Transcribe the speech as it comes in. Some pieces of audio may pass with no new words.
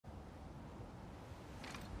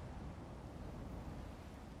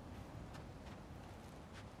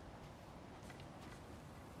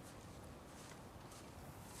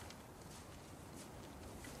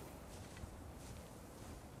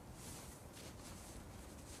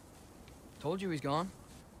Told you he's gone.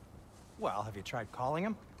 Well, have you tried calling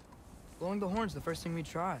him? Blowing the horn's the first thing we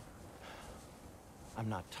tried. I'm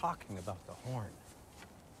not talking about the horn.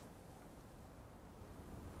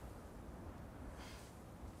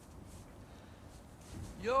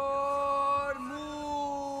 Yormuteyum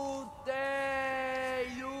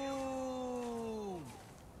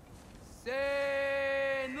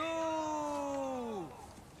Senu.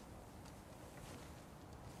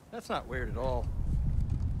 That's not weird at all.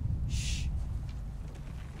 Shh.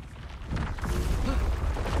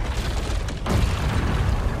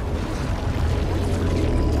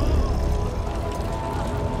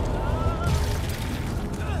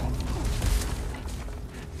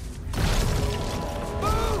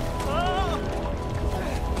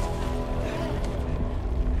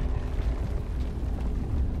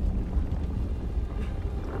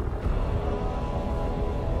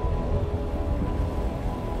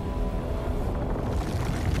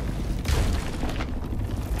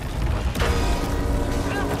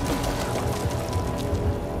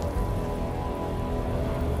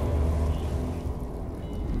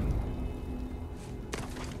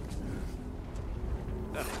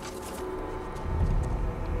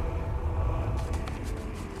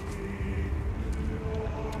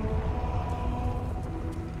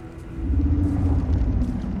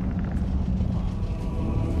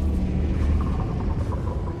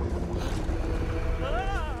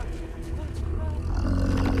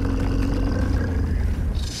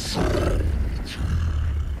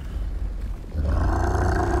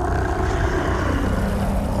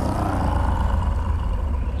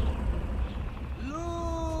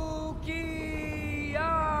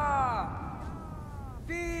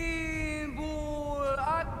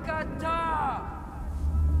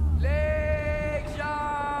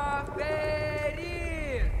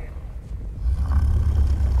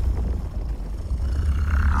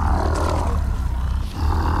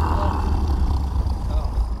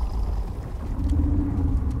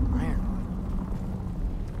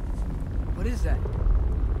 What is that?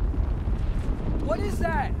 What is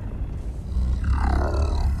that?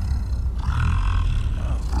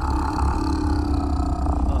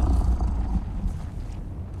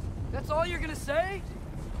 That's all you're gonna say?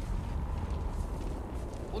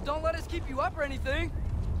 Well, don't let us keep you up or anything.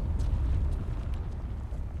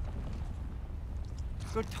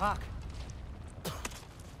 Good talk.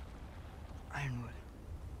 Ironwood.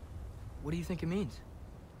 What do you think it means?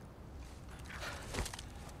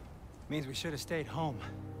 Means we should have stayed home.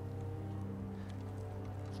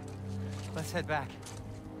 Let's head back.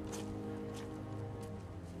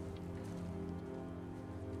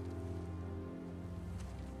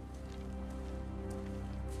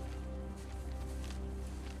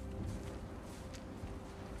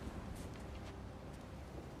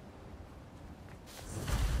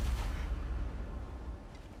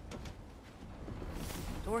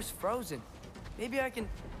 Door's frozen. Maybe I can...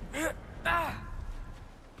 Ah!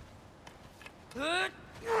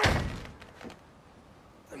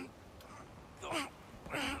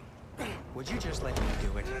 Would you just let me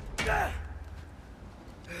do it?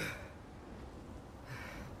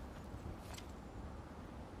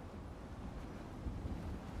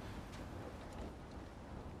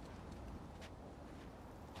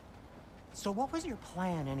 So what was your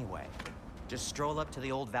plan anyway? Just stroll up to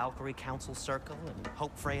the old Valkyrie Council circle and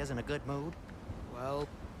hope Freya's in a good mood? Well,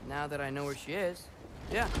 now that I know where she is,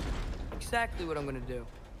 yeah, exactly what I'm gonna do.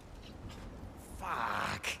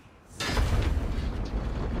 Fuck.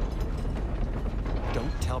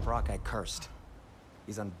 Don't tell Brock I cursed.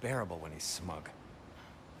 He's unbearable when he's smug.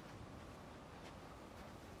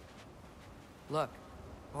 Look,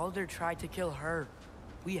 Baldur tried to kill her.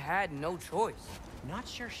 We had no choice. Not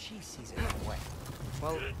sure she sees it that way.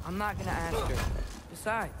 Well, I'm not gonna ask her.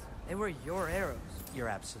 Besides, they were your arrows. You're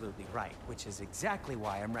absolutely right, which is exactly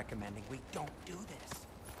why I'm recommending we don't do this.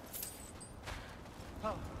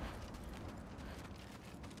 Oh.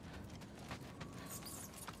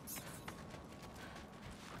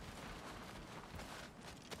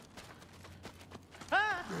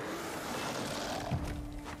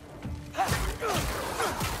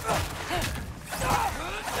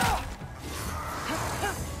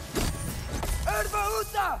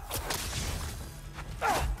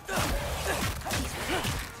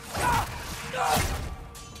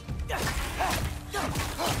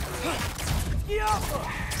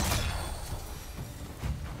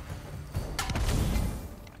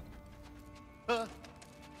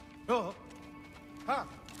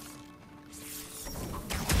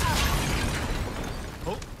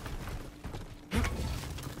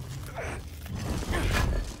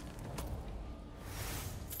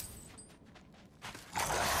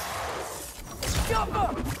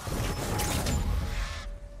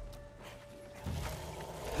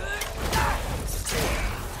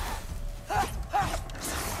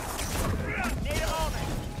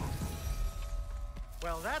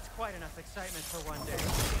 Well, that's quite enough excitement for one day.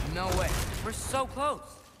 No way. We're so close.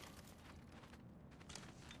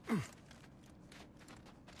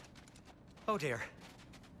 Oh dear.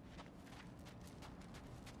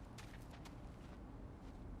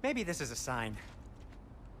 Maybe this is a sign.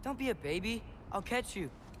 Don't be a baby. I'll catch you.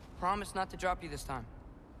 Promise not to drop you this time.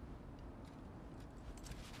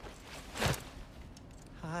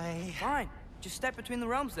 Hi. Fine. Just step between the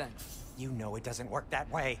realms then. You know it doesn't work that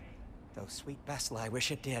way. Though, sweet Bessel, I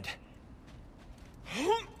wish it did.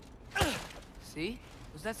 See?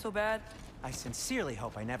 Was that so bad? I sincerely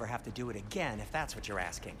hope I never have to do it again, if that's what you're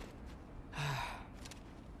asking.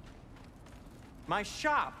 My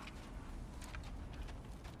shop!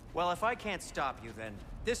 Well, if I can't stop you, then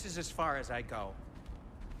this is as far as I go.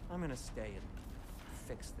 I'm gonna stay and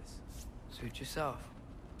fix this. Suit yourself.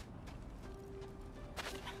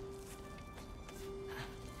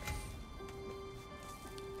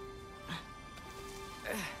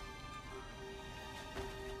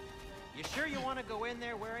 You sure you want to go in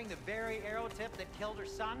there wearing the very arrow tip that killed her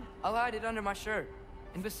son? I'll hide it under my shirt.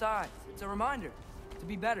 And besides, it's a reminder to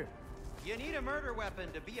be better. You need a murder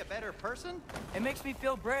weapon to be a better person? It makes me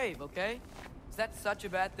feel brave, okay? Is that such a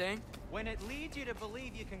bad thing? When it leads you to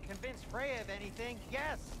believe you can convince Freya of anything,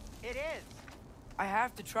 yes, it is. I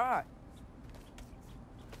have to try.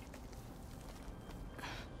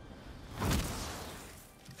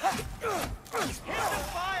 Hit the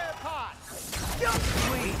fire pot!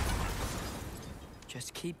 Sweet.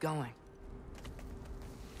 Just keep going.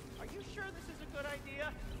 Are you sure this is a good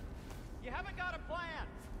idea? You haven't got a plan.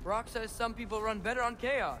 Brock says some people run better on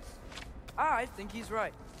chaos. I think he's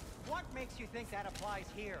right. What makes you think that applies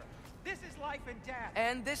here? This is life and death.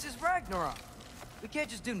 And this is Ragnarok. We can't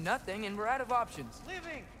just do nothing, and we're out of options.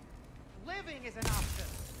 Living is an option.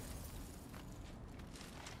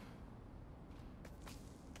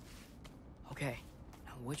 Okay,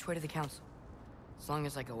 now which way to the council? As long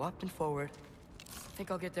as I go up and forward, I think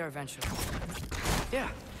I'll get there eventually. Yeah,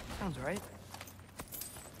 sounds right.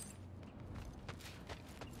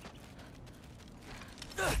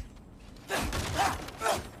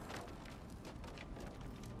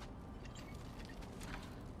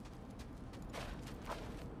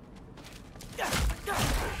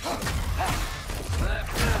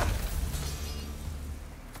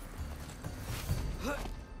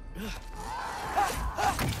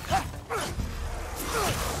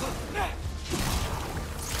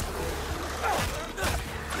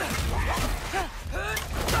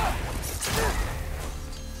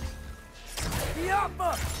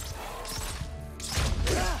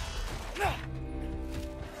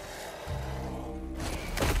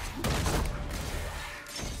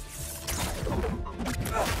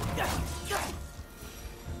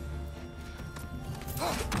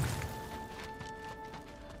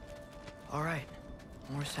 All right,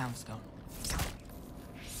 more soundstone.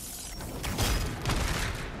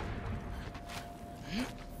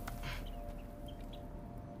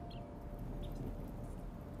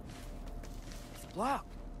 It's blocked.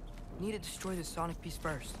 Need to destroy the sonic piece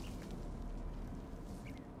first.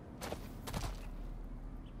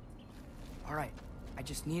 All right, I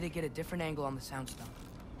just need to get a different angle on the soundstone.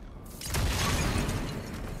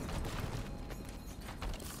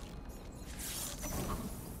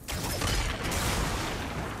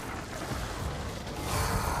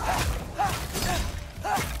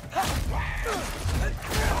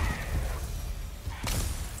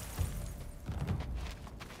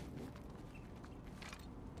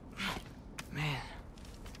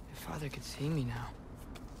 Father could see me now.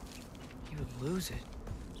 He would lose it.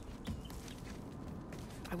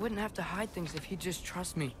 I wouldn't have to hide things if he'd just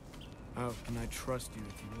trust me. How can I trust you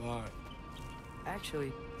if you lie?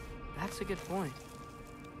 Actually, that's a good point.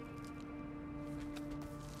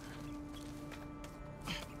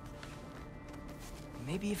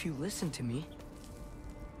 Maybe if you listen to me.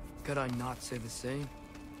 Could I not say the same?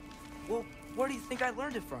 Well, where do you think I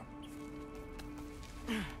learned it from?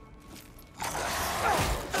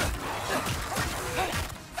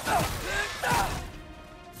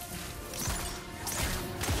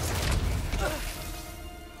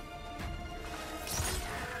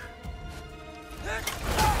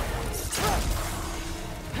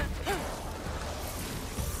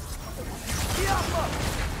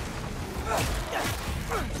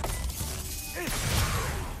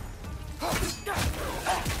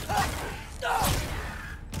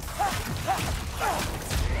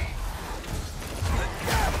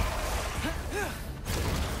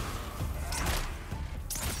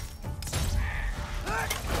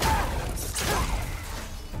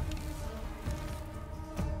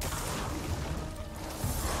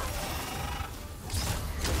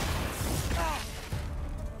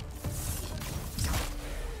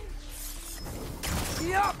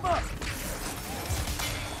 Yappa!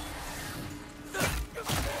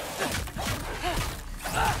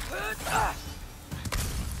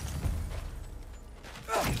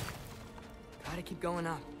 Gotta keep going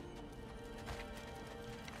up.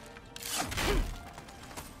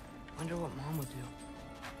 Wonder what Mom would do.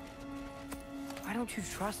 Why don't you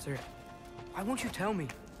trust her? Why won't you tell me?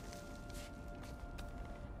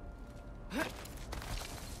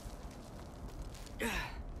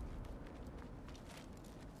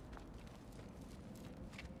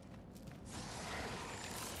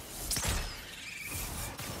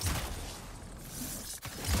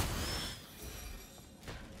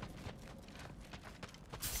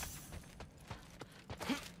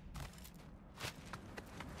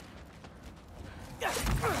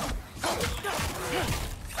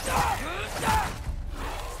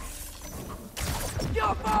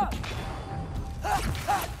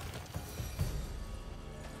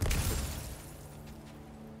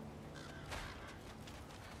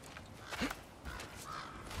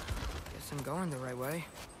 Guess I'm going the right way.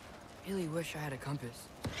 Really wish I had a compass.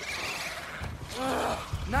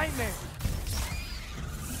 Nightmare!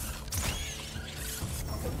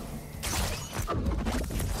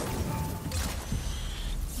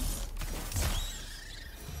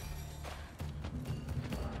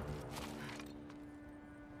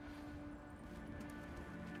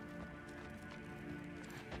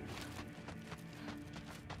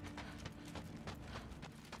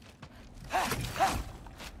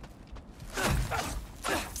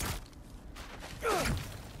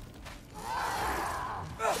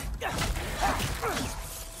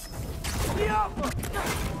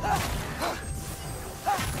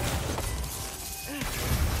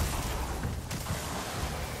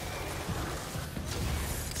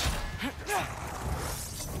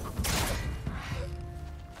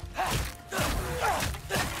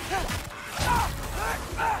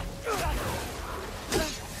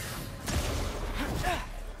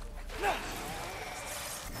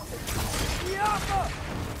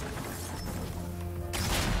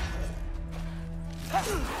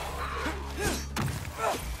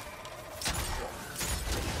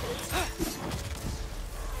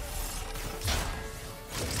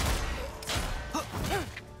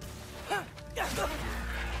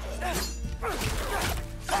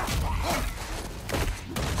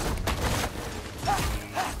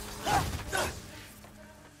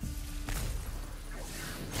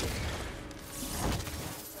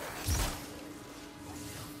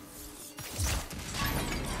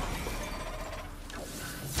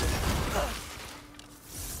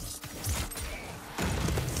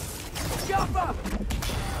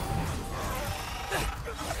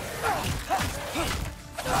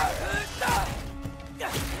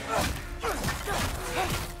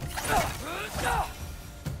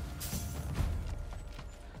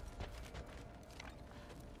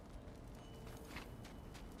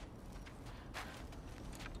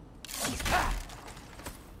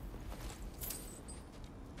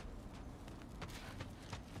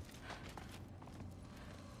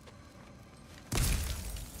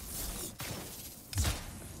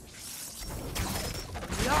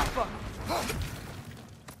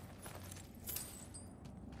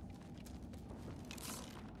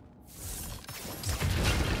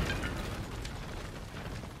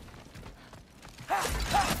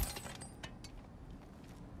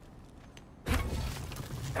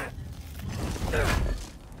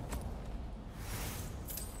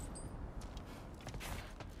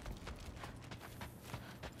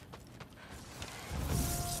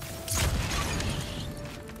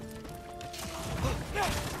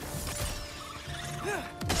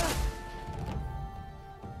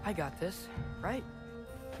 I got this, right?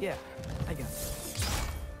 Yeah, I got this.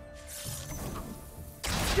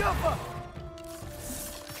 Jump up!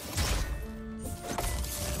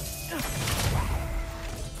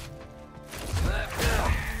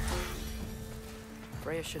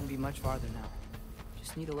 Freya shouldn't be much farther now.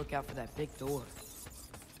 Just need to look out for that big door.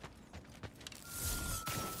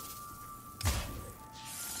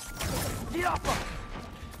 Yappa!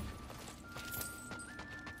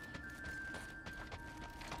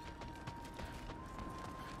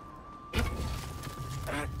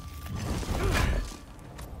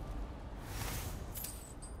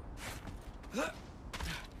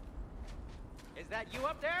 Is that you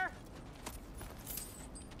up there?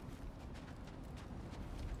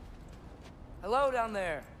 Hello down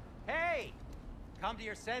there. Hey! Come to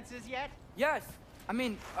your senses yet? Yes, I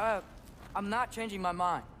mean, I'm not changing my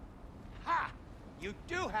mind. Ha! You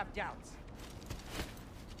do have doubts.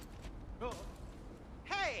 Oh.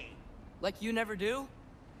 Hey! Like you never do?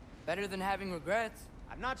 Better than having regrets.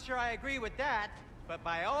 I'm not sure I agree with that. But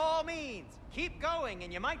by all means, keep going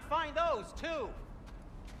and you might find those too.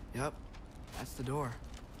 Yep, that's the door.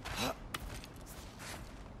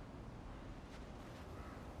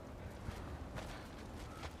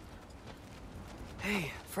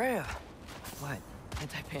 Hey, Freya. What?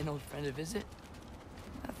 Can't I pay an old friend a visit?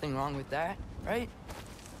 Nothing wrong with that, right?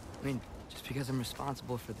 I mean, just because I'm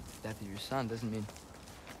responsible for the death of your son doesn't mean...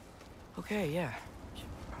 Okay, yeah. Should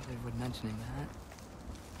probably avoid mentioning that.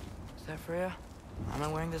 Is that Freya? Am I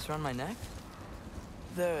wearing this around my neck?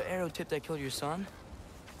 The arrow tip that killed your son?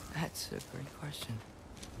 That's a great question.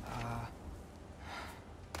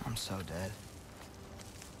 I'm so dead.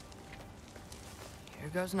 Here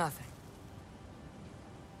goes nothing.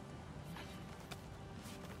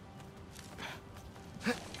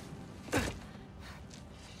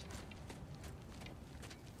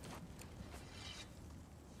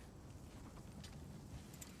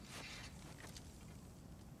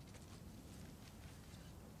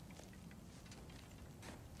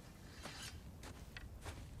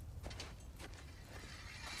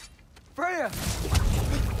 Freya!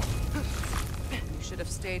 You should have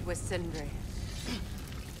stayed with Sindri.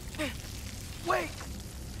 Wait!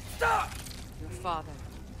 Stop! Your father.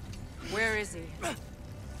 Where is he?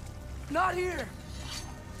 Not here!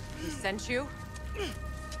 He sent you?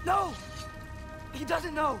 No! He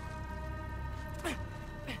doesn't know! You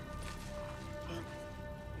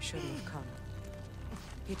shouldn't have come.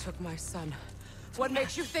 He took my son. What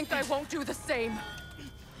makes you think I won't do the same?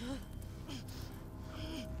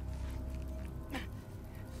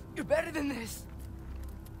 You're better than this!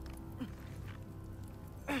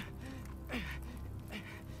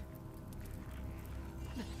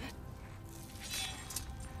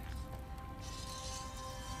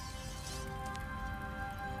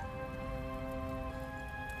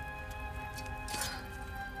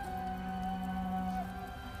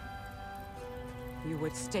 You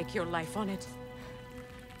would stake your life on it?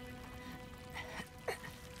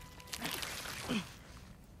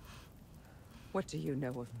 What do you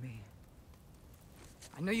know of me?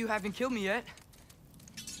 I know you haven't killed me yet.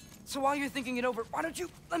 So while you're thinking it over, why don't you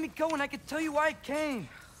let me go and I can tell you why I came?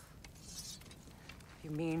 You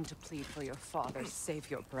mean to plead for your father, save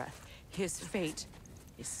your breath. His fate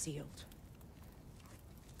is sealed.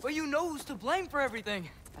 Well, you know who's to blame for everything.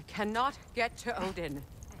 I cannot get to Odin.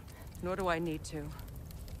 Nor do I need to.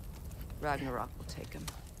 Ragnarok will take him.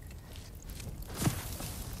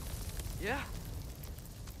 Yeah?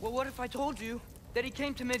 Well, what if I told you that he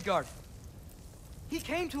came to Midgard? He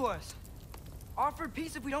came to us. Offered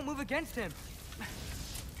peace if we don't move against him.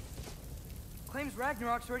 Claims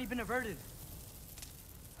Ragnarok's already been averted.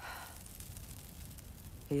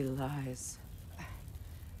 He lies.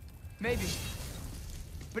 Maybe.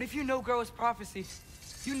 But if you know Groa's prophecy,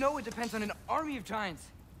 you know it depends on an army of giants.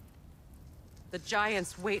 The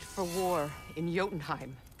giants wait for war in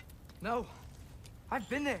Jotunheim. No. I've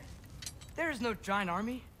been there. There is no giant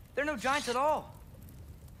army. There are no giants at all.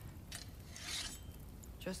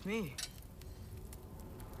 Just me.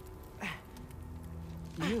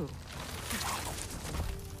 You?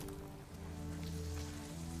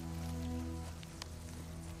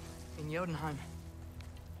 In Jotunheim,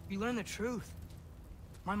 you learn the truth.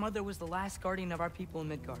 My mother was the last guardian of our people in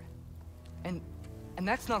Midgard. And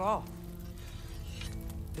that's not all.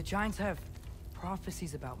 The giants have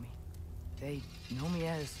prophecies about me. They know me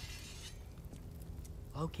as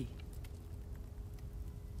Loki.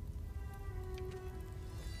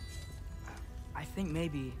 I think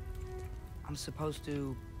maybe I'm supposed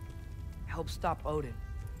to help stop Odin,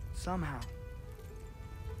 somehow.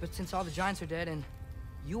 But since all the giants are dead and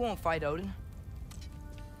you won't fight Odin,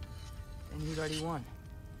 then you've already won.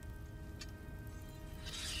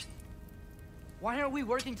 Why aren't we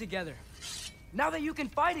working together? Now that you can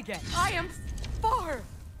fight again! I am far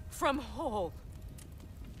from whole.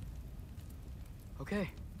 Okay.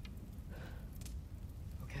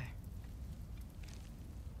 Okay.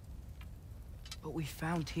 But we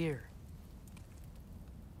found Tyr.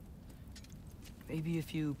 Maybe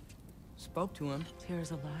if you spoke to him...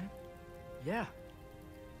 Tyr's alive? Yeah.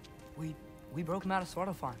 We broke him out of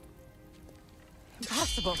Svartalfheim.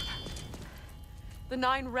 Impossible. The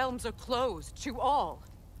 9 realms are closed to all.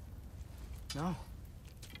 No.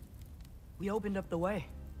 We opened up the way.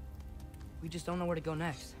 We just don't know where to go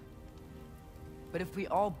next. But if we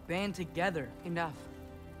all band together... Enough.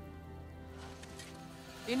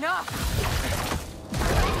 Enough!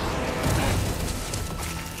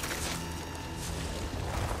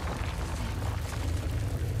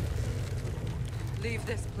 Leave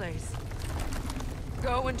this place.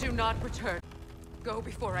 Go and do not return. Go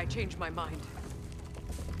before I change my mind.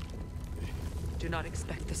 Do not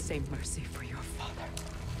expect the same mercy for your father.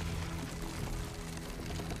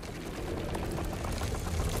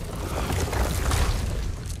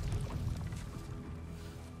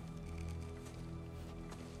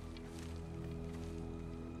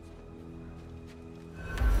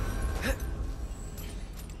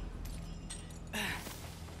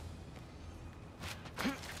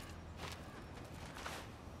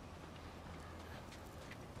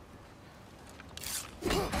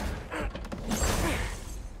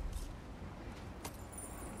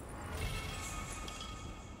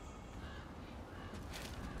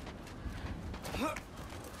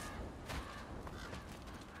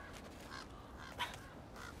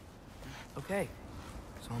 Okay,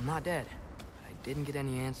 so I'm not dead, but I didn't get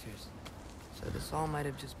any answers. So this all might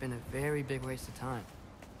have just been a very big waste of time,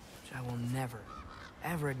 which I will never,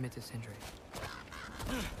 ever admit to Sindri.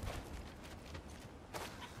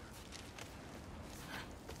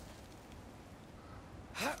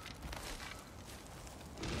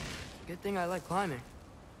 Good thing I like climbing.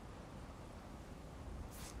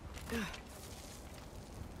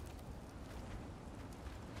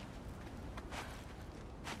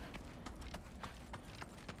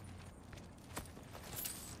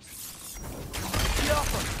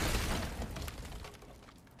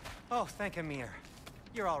 Oh, thank Amir.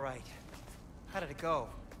 You're all right. How did it go?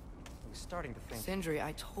 I was starting to think... Sindri,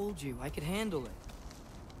 I told you I could handle it.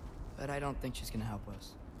 But I don't think she's gonna help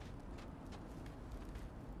us.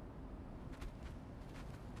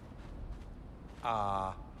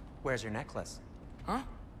 Where's your necklace? Huh?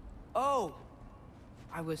 Oh!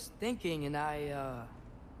 I was thinking and I,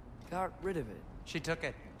 got rid of it. She took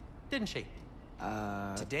it, didn't she?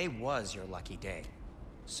 Today was your lucky day.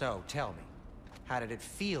 So, tell me, how did it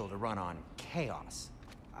feel to run on chaos?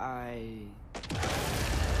 I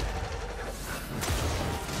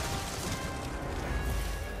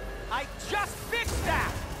just fixed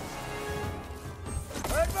that!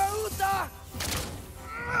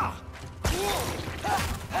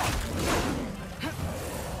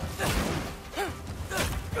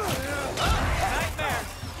 Nightmare!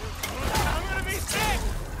 I'm gonna be sick!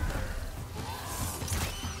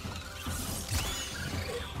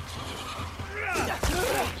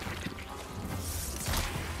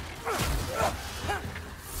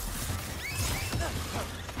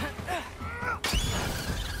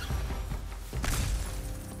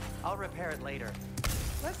 I'll repair it later.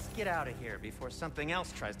 Let's get out of here before something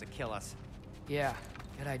else tries to kill us. Yeah,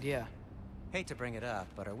 good idea. Hate to bring it up,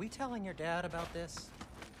 but are we telling your dad about this?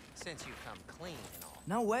 Since you come clean and all.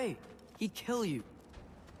 No way! He'd kill you.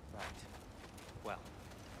 Right. Well,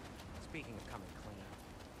 speaking of coming clean,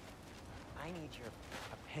 I need your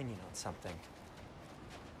opinion on something.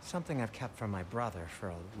 Something I've kept from my brother for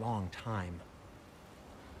a long time.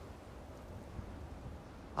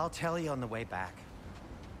 I'll tell you on the way back.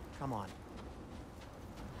 Come on.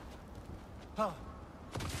 Oh.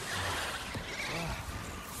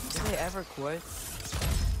 Did they ever quit?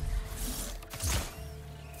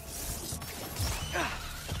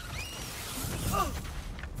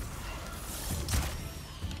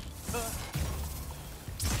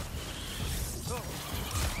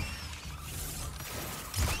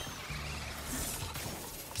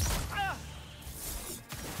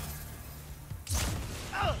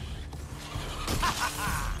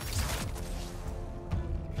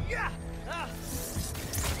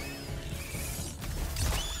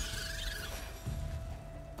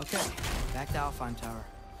 Okay, back to Alfheim Tower.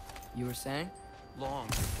 You were saying? Long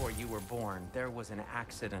before you were born, there was an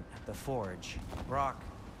accident at the forge. Brock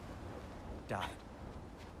died.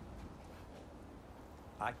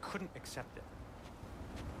 I couldn't accept it.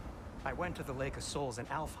 I went to the Lake of Souls in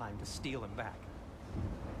Alfheim to steal him back.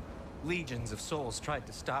 Legions of souls tried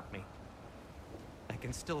to stop me. I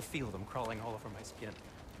can still feel them crawling all over my skin.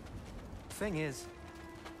 Thing is,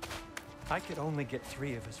 I could only get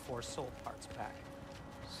 3 of his 4 soul parts back.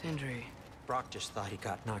 Sindri. Brock just thought he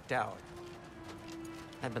got knocked out.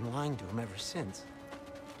 I've been lying to him ever since.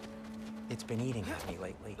 It's been eating at me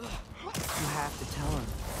lately. You have to tell him.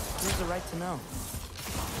 He has the right to know.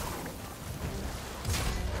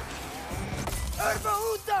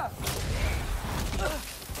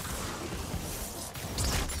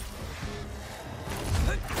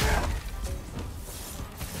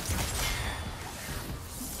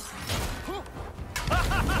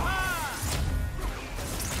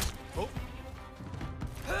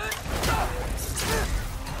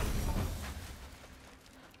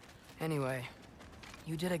 Anyway,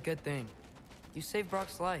 you did a good thing. You saved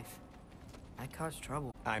Brock's life. I caused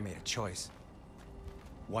trouble. I made a choice.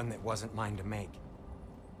 One that wasn't mine to make.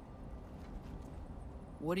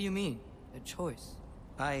 What do you mean? A choice?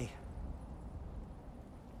 I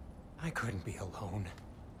I couldn't be alone.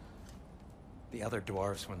 The other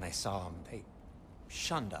dwarves, when they saw him, they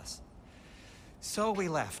shunned us. So we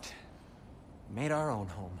left. Made our own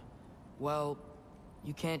home. Well,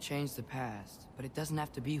 you can't change the past, but it doesn't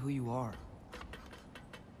have to be who you are.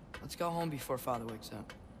 Let's go home before Father wakes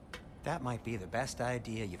up. That might be the best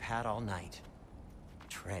idea you've had all night.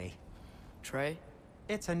 Trey. Trey?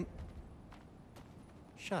 It's an...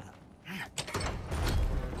 Shut up.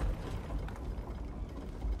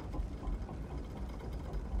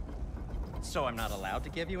 So I'm not allowed to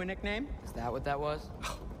give you a nickname? Is that what that was?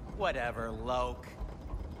 Whatever, Loke.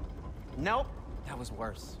 Nope, that was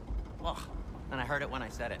worse. Ugh, and I heard it when I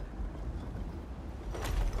said it.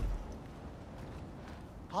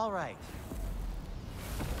 All right.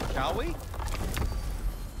 Shall we?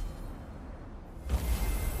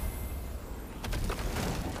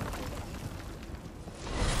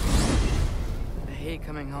 I hate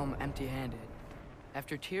coming home empty-handed.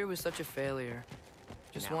 After Tyr was such a failure,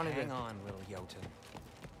 just now, wanted hang to... on, little Jotun.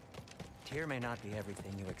 Tyr may not be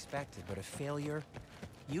everything you expected, but a failure?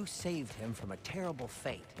 You saved him from a terrible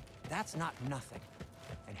fate. That's not nothing.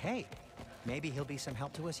 And hey, maybe he'll be some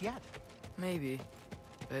help to us yet. Maybe.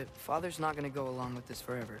 But Father's not gonna go along with this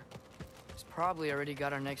forever. He's probably already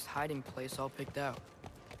got our next hiding place all picked out.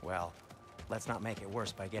 Well, let's not make it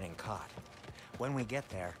worse by getting caught. When we get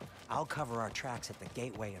there, I'll cover our tracks at the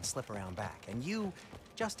gateway and slip around back. And you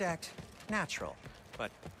just act natural,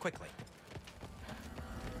 but quickly.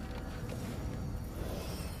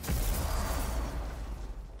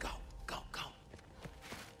 Go, go, go.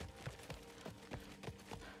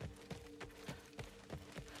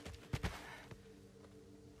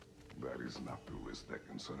 That is not the risk that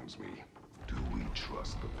concerns me. Do we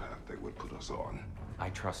trust the path they would put us on? I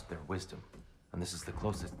trust their wisdom, and this is the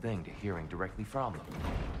closest thing to hearing directly from them.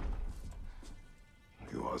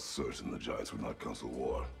 You are certain the Giants would not counsel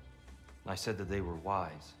war? I said that they were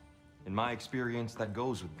wise. In my experience, that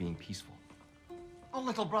goes with being peaceful. Oh,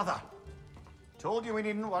 little brother. Told you we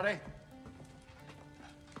needn't worry.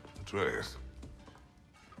 Atreus,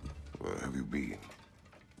 where have you been?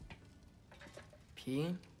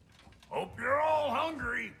 Peeing? Hope you're all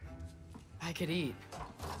hungry. I could eat.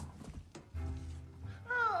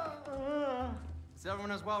 Is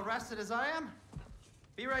everyone as well rested as I am?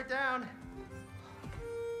 Be right down.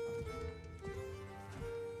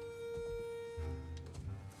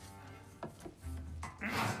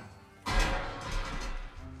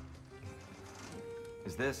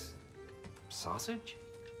 Is this... sausage?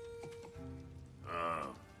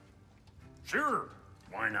 Sure.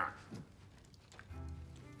 Why not?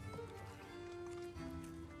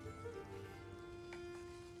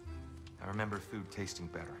 I remember food tasting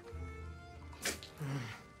better.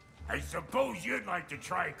 I suppose you'd like to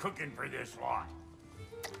try cooking for this lot.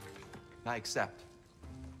 I accept.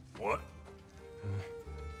 What?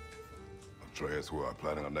 Atreus, we are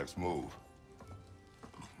planning our next move.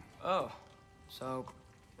 Oh, so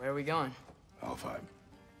where are we going? Alfheim.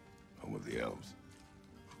 Home of the elves.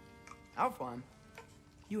 Alfheim?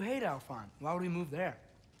 You hate Alfheim. Why would we move there?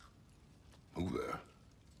 Move there?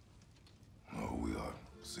 No, we are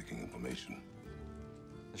seeking information.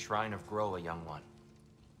 The Shrine of Groa, young one.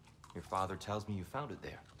 Your father tells me you found it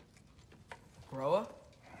there. Groa?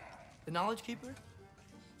 The Knowledge Keeper?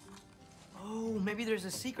 Oh, maybe there's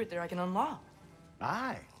a secret there I can unlock.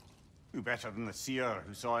 Aye. Who better than the seer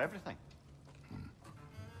who saw everything?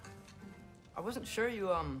 I wasn't sure you,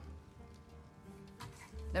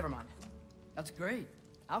 Never mind. That's great.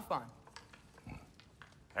 Alfheim.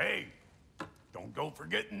 Hey, don't go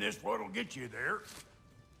forgetting this what'll get you there.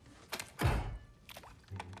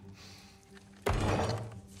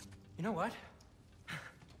 You know what?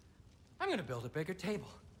 I'm gonna build a bigger table.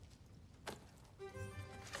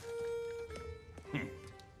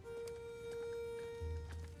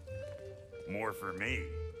 More for me.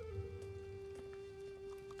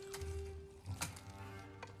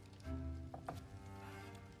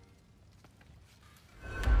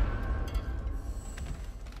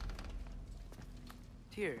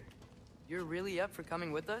 Tyr, you're really up for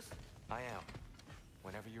coming with us? I am.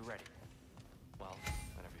 Whenever you're ready. Well,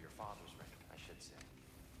 whenever your father's ready, I should say.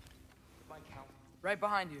 Goodbye, Count. Right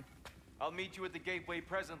behind you. I'll meet you at the gateway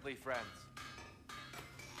presently, friends.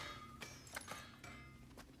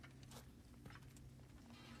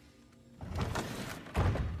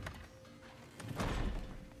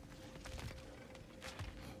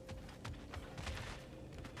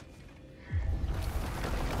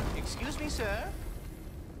 Excuse me, sir.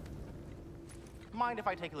 Mind if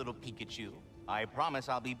I take a little peek at you? I promise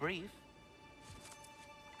I'll be brief.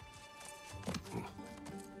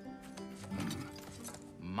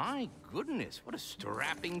 My goodness, what a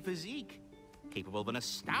strapping physique. Capable of an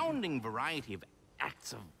astounding variety of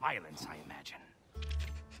acts of violence, I imagine.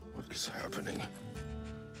 What is happening?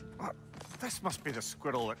 This must be the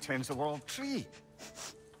squirrel that tends the world tree.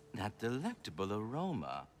 That delectable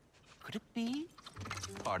aroma. Could it be?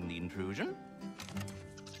 Pardon the intrusion.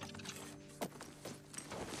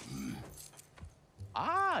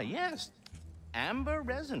 Ah, yes. Amber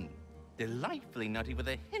resin. Delightfully nutty with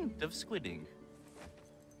a hint of squidding.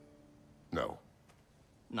 No.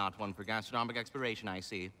 Not one for gastronomic exploration, I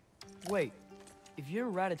see. Wait, if you're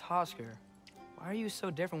Ratatosker, why are you so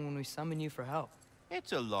different when we summon you for help?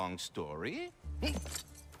 It's a long story.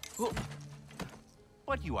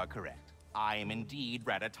 But you are correct. I am indeed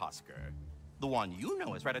Ratatosker. The one you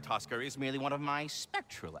know as Ratatosker is merely one of my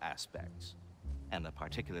spectral aspects. And a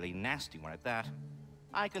particularly nasty one at that.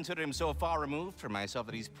 I consider him so far removed from myself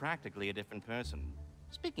that he's practically a different person.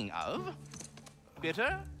 Speaking of,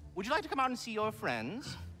 Bitter, would you like to come out and see your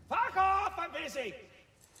friends? Fuck off! I'm busy!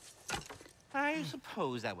 I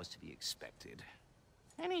suppose that was to be expected.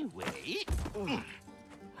 Anyway,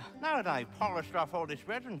 now that I've polished off all this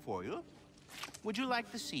resin for you, would you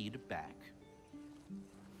like the seed back?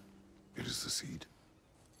 It is the seed.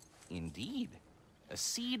 Indeed. A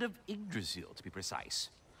seed of Yggdrasil, to be precise.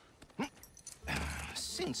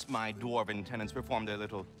 Since my dwarven tenants performed their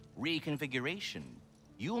little reconfiguration,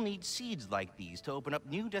 you'll need seeds like these to open up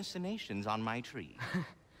new destinations on my tree.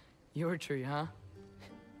 Your tree, huh?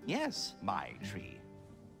 Yes, my tree.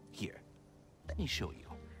 Here, let me show you.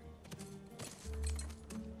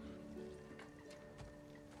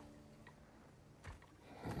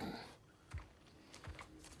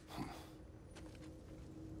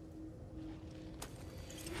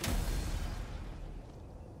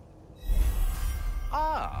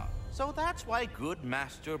 Ah, so that's why good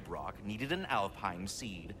Master Brock needed an Alpine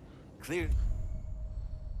seed. Clear.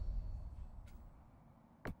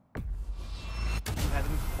 You have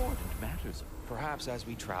important matters. Perhaps as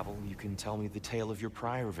we travel, you can tell me the tale of your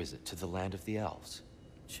prior visit to the land of the elves.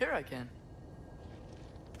 Sure I can.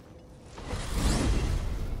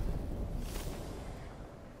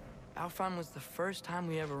 Alfheim was the first time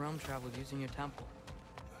we ever realm traveled using your temple.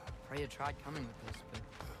 Freya tried coming with us, but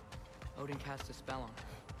Odin cast a spell on her.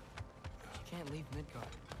 She can't leave Midgard.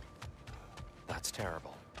 That's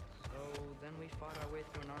terrible. So then we fought our way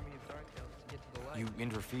through an army of Dark Elves to get to the light. You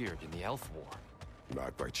interfered in the Elf War.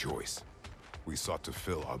 Not by choice. We sought to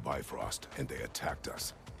fill our Bifrost, and they attacked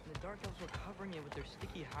us. And the Dark Elves were covering it with their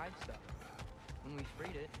sticky hide stuff. When we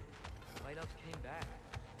freed it, the Light Elves came back.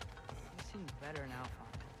 They seemed better in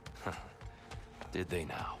Alfheim. Did they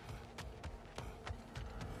now?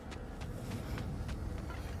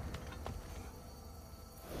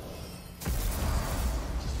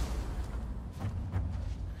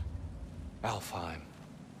 Alfheim.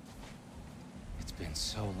 It's been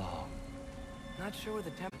so long. Not sure where the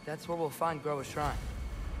temple. That's where we'll find Groa's shrine.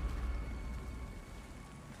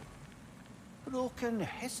 Broken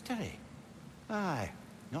history. Aye,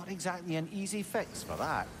 not exactly an easy fix for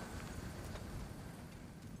that.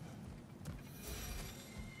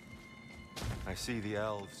 I see the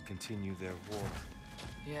elves continue their war.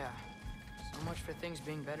 Yeah. So much for things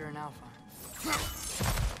being better in Alfheim.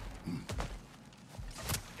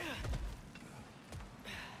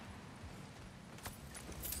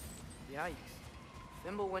 Yikes.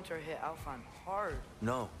 Fimbulwinter hit Alfheim hard.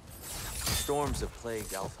 No. Storms have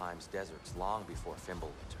plagued Alfheim's deserts long before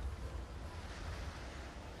Fimbulwinter.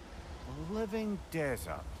 A living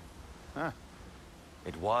desert. Huh.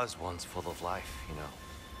 It was once full of life, you know.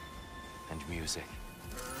 And music.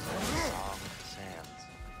 Song of the Sands,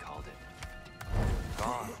 we called it.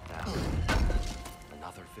 Gone now.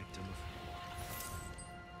 Another victim of war.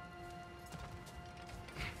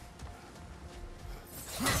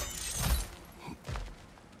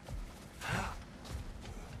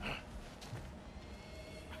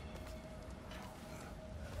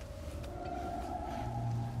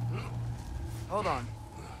 Hold on.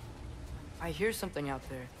 I hear something out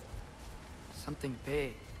there. Something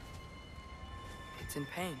big. It's in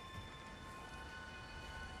pain.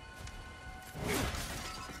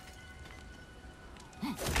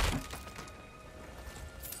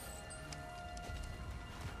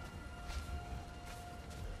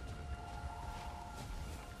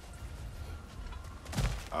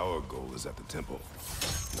 Our goal is at the temple,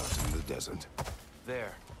 not in the desert.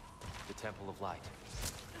 There. The Temple of Light.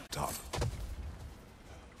 Top.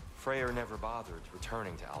 Freya never bothered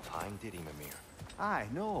returning to Alfheim, did he, Mimir? Aye,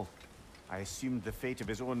 no. I assumed the fate of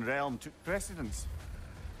his own realm took precedence.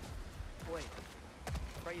 Wait.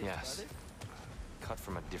 Freya's Yes. brother? Cut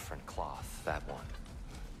from a different cloth, that one.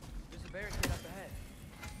 There's a barricade up ahead.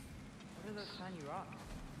 shiny rock?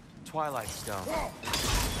 Twilight Stone. A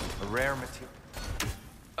rare material.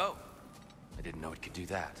 Oh! I didn't know it could do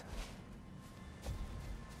that.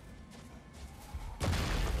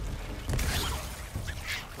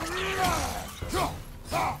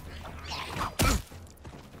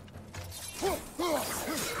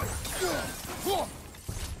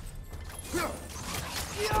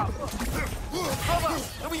 Cover!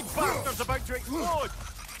 The wee bastard's about to explode!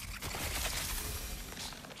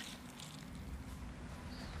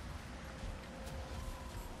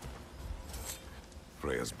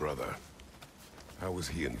 Freya's brother. How was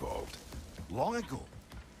he involved? Long ago,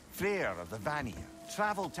 Freya of the Vanir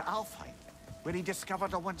traveled to Alfheim, where he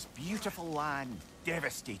discovered a once beautiful land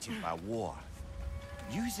devastated by war.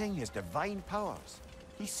 Using his divine powers,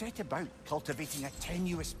 he set about cultivating a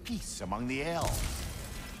tenuous peace among the elves.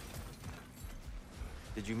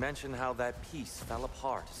 Did you mention how that piece fell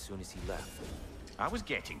apart as soon as he left? I was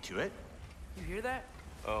getting to it. You hear that?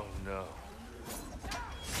 Oh no.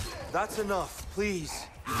 That's enough, please.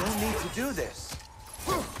 You don't need to do this.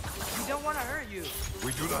 We don't want to hurt you.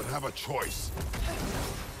 We do not have a choice.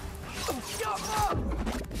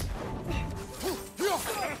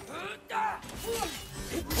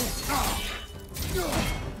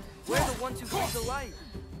 We're the ones who bring the light.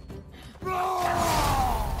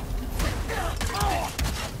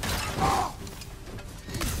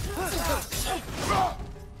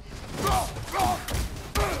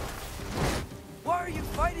 Why are you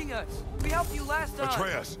fighting us? We helped you last time.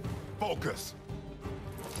 Atreus, focus.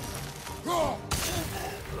 I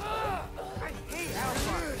hate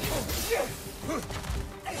Alpha.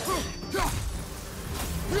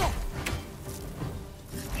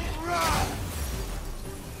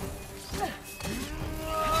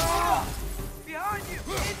 Behind you!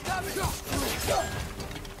 Incoming!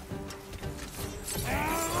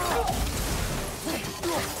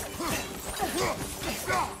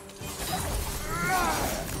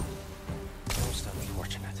 Most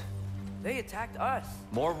unfortunate. They attacked us.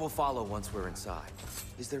 More will follow once we're inside.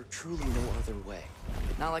 Is there truly no other way?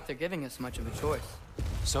 Not like they're giving us much of a choice.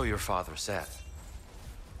 So your father said.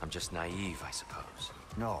 I'm just naive, I suppose.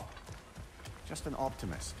 No, just an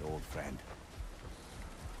optimist, old friend.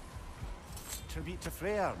 Tribute to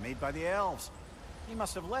Freya, made by the elves. He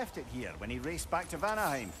must have left it here when he raced back to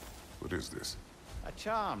Vanaheim. What is this? A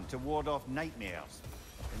charm to ward off nightmares.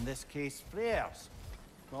 In this case, Freya's.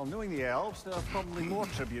 Well, knowing the elves, there are probably more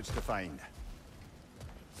tributes to find.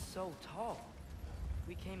 So tall.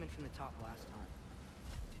 We came in from the top last time.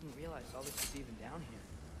 Didn't realize all this was even down here.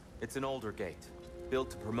 It's an older gate,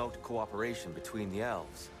 built to promote cooperation between the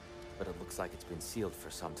elves. But it looks like it's been sealed for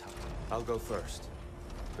some time. I'll go first.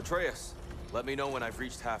 Atreus, let me know when I've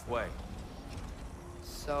reached halfway.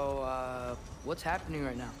 So, what's happening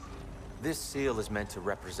right now? This seal is meant to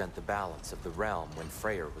represent the balance of the realm when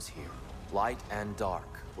Freya was here. Light and dark,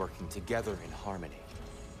 working together in harmony.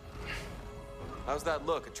 How's that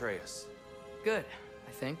look, Atreus? Good,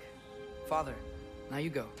 I think. Father, now you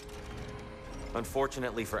go.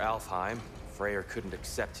 Unfortunately for Alfheim, Freyr couldn't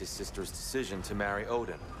accept his sister's decision to marry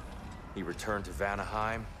Odin. He returned to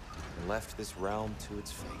Vanaheim and left this realm to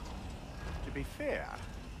its fate. To be fair,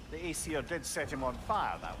 the Aesir did set him on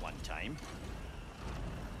fire that one time.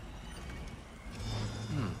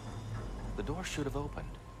 The door should have opened.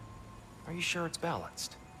 Are you sure it's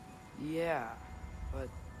balanced? Yeah, but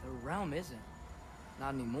the realm isn't.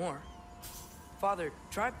 Not anymore. Father,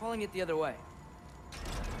 try pulling it the other way.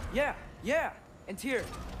 Yeah! And Tyr,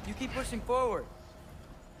 you keep pushing forward.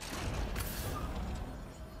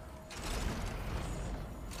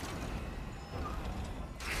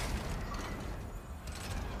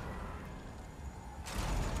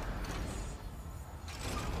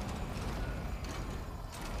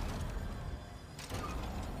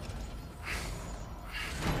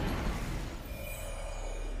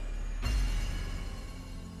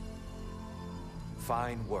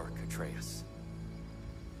 Fine work, Atreus.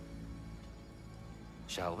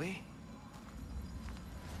 Shall we?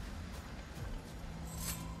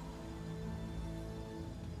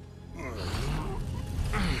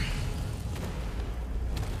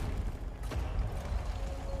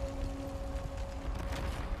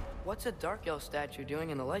 What's a Dark Elf statue doing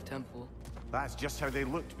in the Light Temple? That's just how they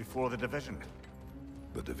looked before the division.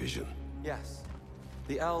 The division. Yes.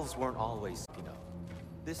 The elves weren't always, you know.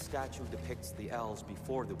 This statue depicts the elves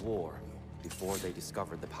before the war, before they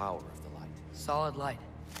discovered the power of the light. Solid light.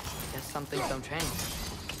 Guess some things don't change.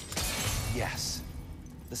 Yes.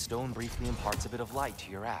 The stone briefly imparts a bit of light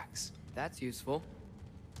to your axe. That's useful.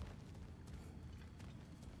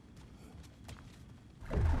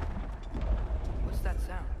 What's that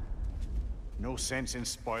sound? No sense in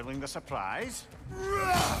spoiling the surprise.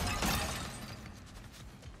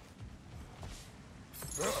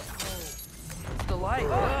 It's the light.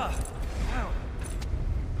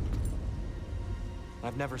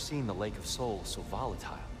 I've never seen the Lake of Souls so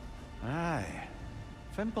volatile. Aye.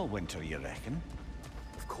 Fimbulwinter, you reckon?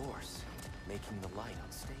 Of course, making the light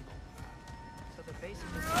unstable. So the base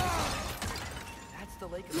of this that's the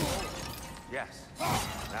Lake of Souls. Yes.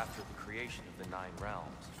 After the creation of the Nine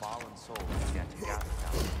Realms, fallen souls began to gather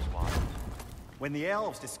down these waters. When the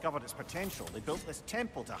elves discovered its potential, they built this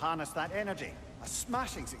temple to harness that energy. A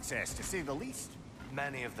smashing success, to say the least.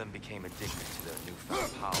 Many of them became addicted to their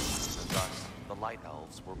newfound power, and thus the Light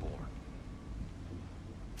Elves were born.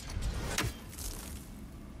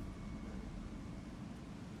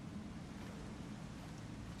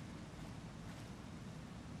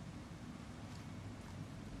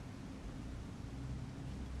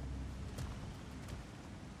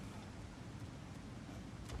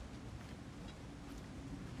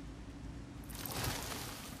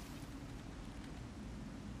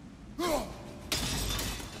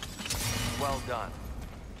 Well done.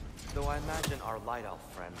 Though I imagine our Light Elf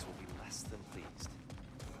friends will be less than pleased.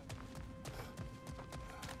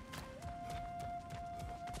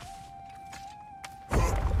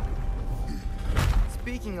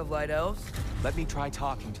 Speaking of light elves, Let me try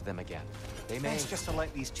talking to them again. They may... Best just to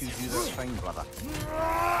let these two do their thing, brother.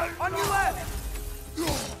 on your left!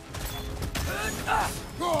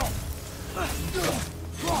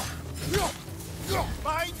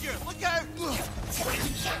 Behind you! Look out!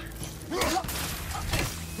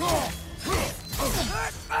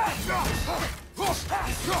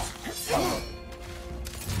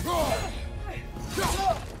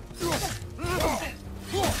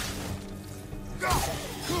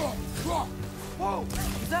 Whoa!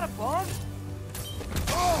 Is that a bomb?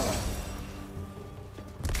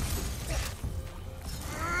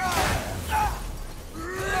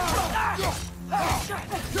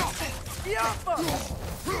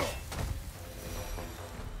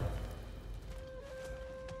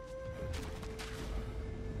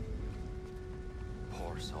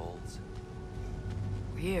 Poor souls.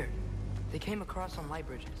 Weird. They came across on light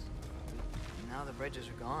bridges. Now the bridges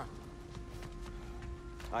are gone.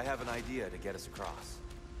 I have an idea to get us across.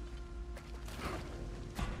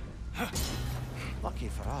 Lucky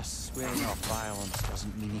for us, swearing off violence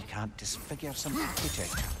doesn't mean he can't disfigure some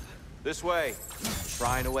architecture. This way. The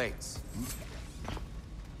shrine awaits.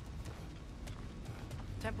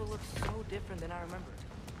 The temple looks so different than I remember.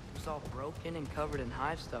 It was all broken and covered in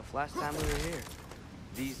hive stuff last time we were here.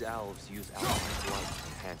 These elves use elemental light to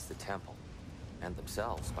enhance the temple. And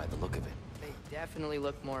themselves, by the look of it. They definitely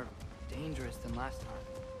look more dangerous than last time.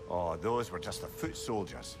 Oh, those were just the foot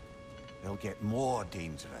soldiers. They'll get more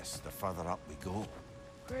dangerous the further up we go.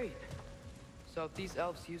 Great. So if these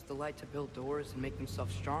elves use the light to build doors and make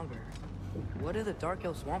themselves stronger, what do the Dark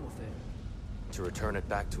Elves want with it? To return it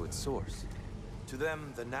back to its source. To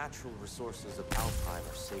them, the natural resources of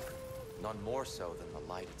Alfheim are sacred. None more so than the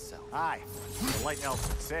light itself. Aye. The Light Elf's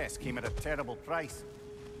success came at a terrible price.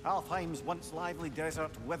 Alfheim's once lively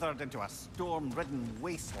desert withered into a storm-ridden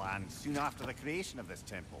wasteland soon after the creation of this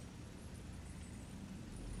temple.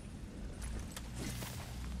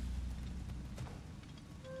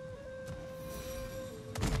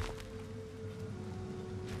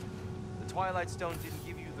 The Twilight Stone didn't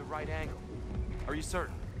give you the right angle. Are you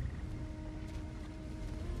certain?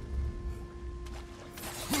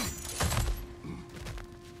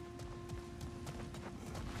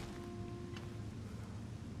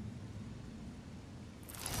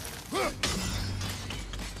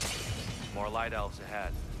 More Light Elves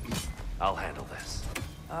ahead. I'll handle this.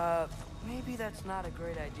 Maybe that's not a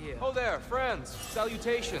great idea. Oh there, friends.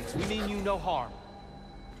 Salutations. We mean you no harm.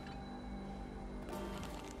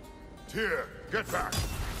 Tyr, get back!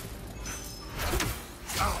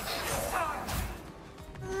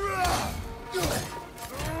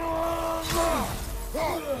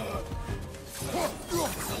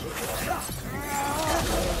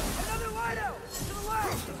 Another light out! To the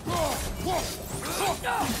left!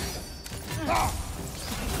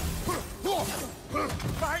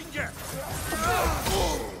 Behind you!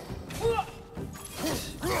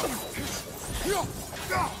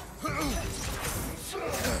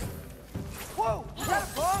 Whoa! Is that a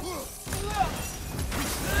bomb?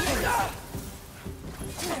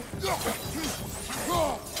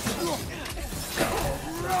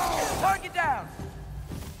 Target down!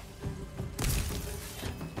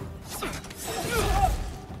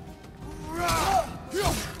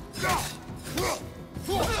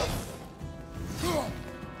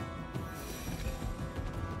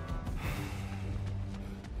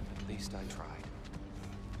 At least I tried.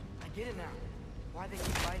 get it now. Why they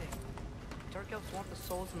keep fighting. Dark elves want the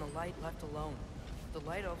souls in the light left alone. The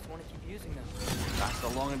light elves want to keep using them. That's the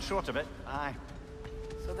long and short of it. Aye.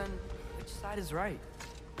 So then, which side is right?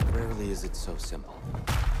 Rarely is it so simple.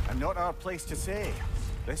 And not our place to say.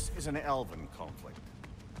 This is an elven conflict.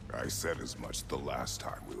 I said as much the last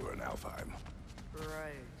time we were in Alfheim.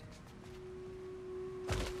 Right.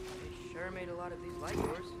 They sure made a lot of these light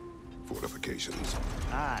doors. Fortifications.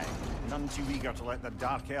 Aye. None too eager to let the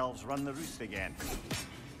Dark Elves run the roost again.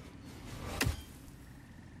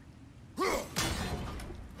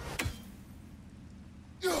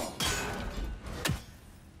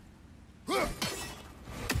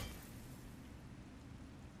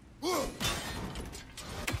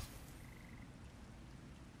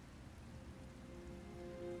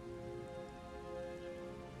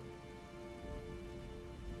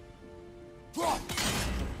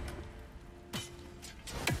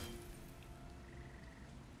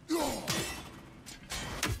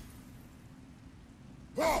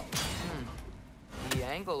 The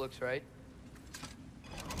angle looks right.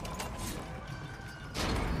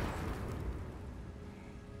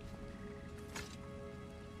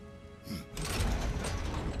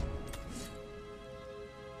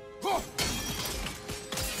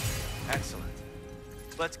 Excellent.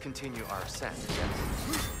 Let's continue our ascent, yes?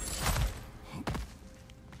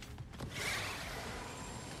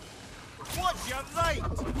 What's your right?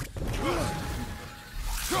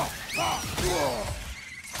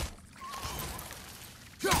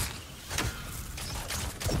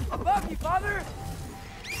 Above you, father!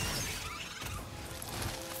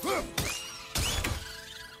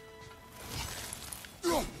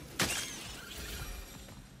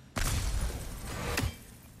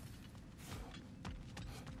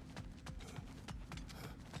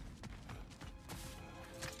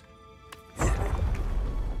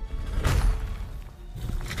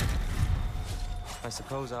 I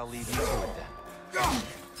suppose I'll leave you to it then.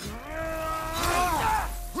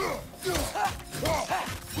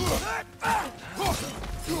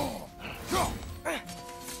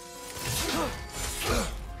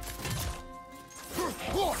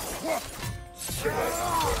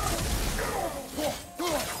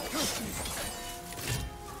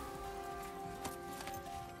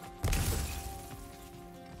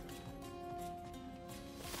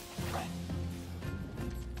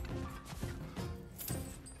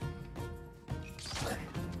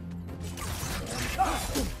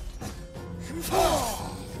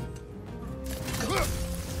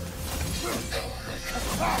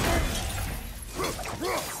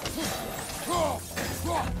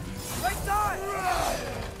 Right side!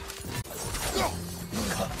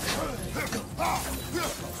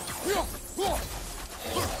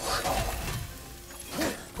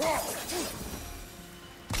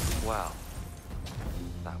 Wow.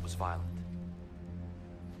 That was violent.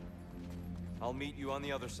 I'll meet you on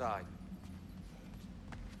the other side.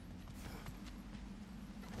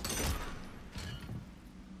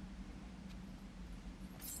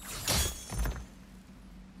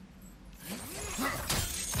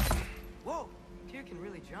 Whoa! Tyr can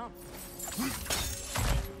really jump.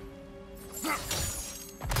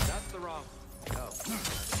 That's the wrong... Oh.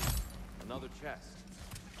 Another chest.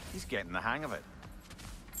 He's getting the hang of it.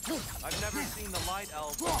 I've never seen the Light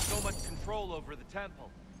Elves with so much control over the temple.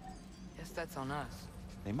 Guess that's on us.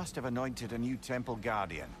 They must have anointed a new temple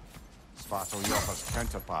guardian. Svartalf's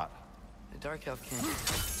counterpart. The Dark Elf King.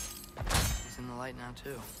 He's in the light now,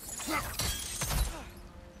 too.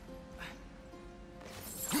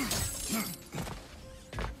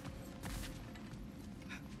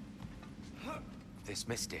 This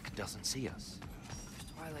mystic doesn't see us.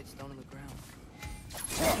 There's Twilight Stone on the ground.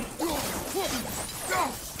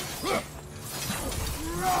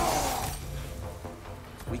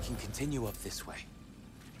 We can continue up this way.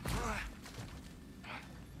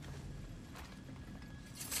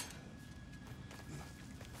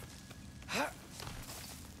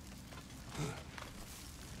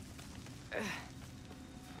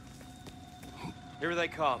 Here they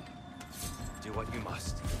come. Do what you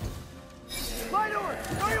must. Minor!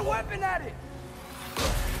 Throw your weapon at it!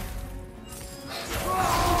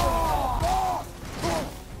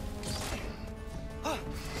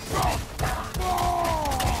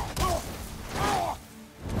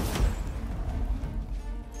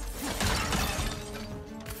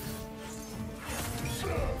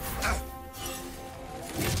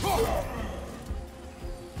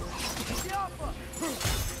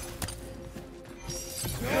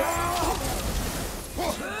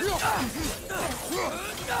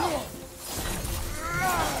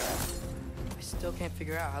 I still can't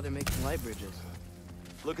figure out how they're making light bridges.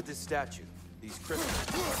 Look at this statue. These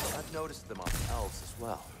crystals, I've noticed them on the elves as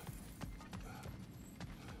well.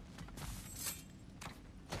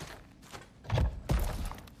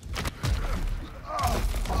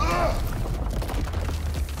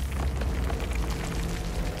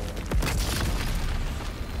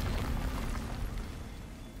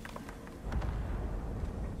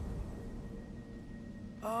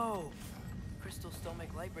 Oh, crystals still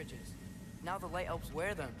make light bridges. Now the light elves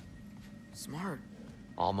wear them. Smart.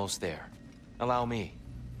 Almost there. Allow me.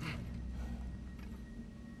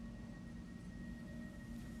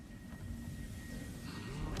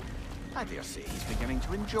 I dare say he's beginning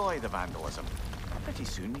to enjoy the vandalism. Pretty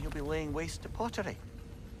soon he'll be laying waste to pottery.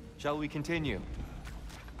 Shall we continue?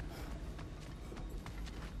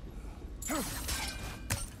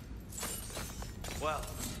 Well,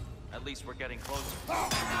 at least we're getting closer. Look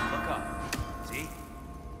up. See?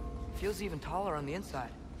 Feels even taller on the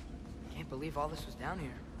inside. Can't believe all this was down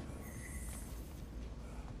here.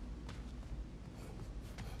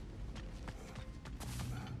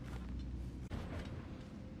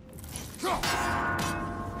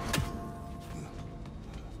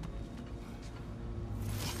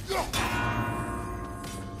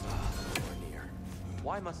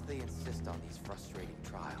 Why must they insist on these frustrating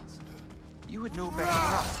trials? You would know better than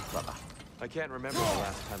us, brother. I can't remember the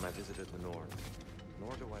last time I visited the North,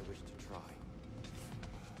 nor do I wish to try.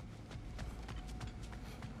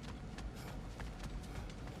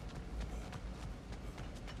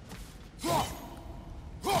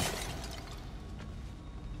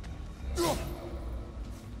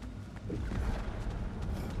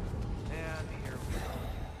 And here we go.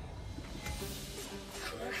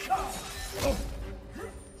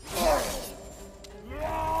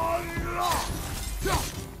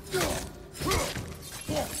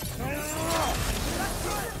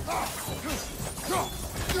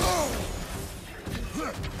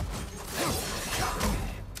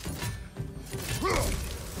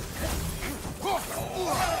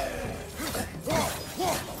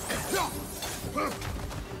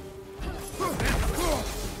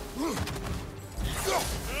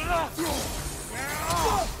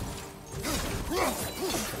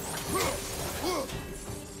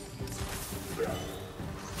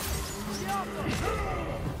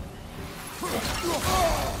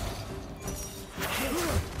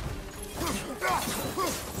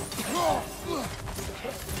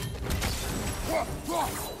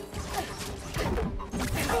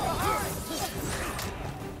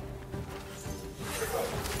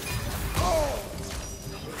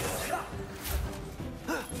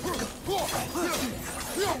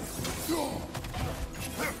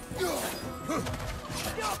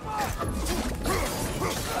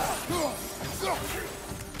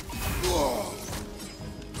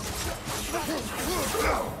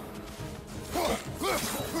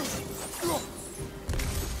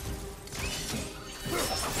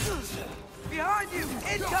 Behind you!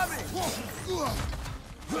 Incoming!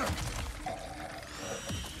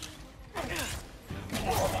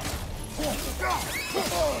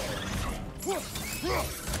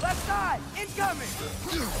 Left side! Incoming!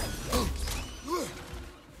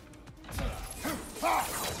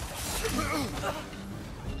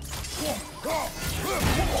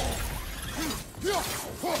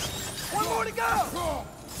 One more to go!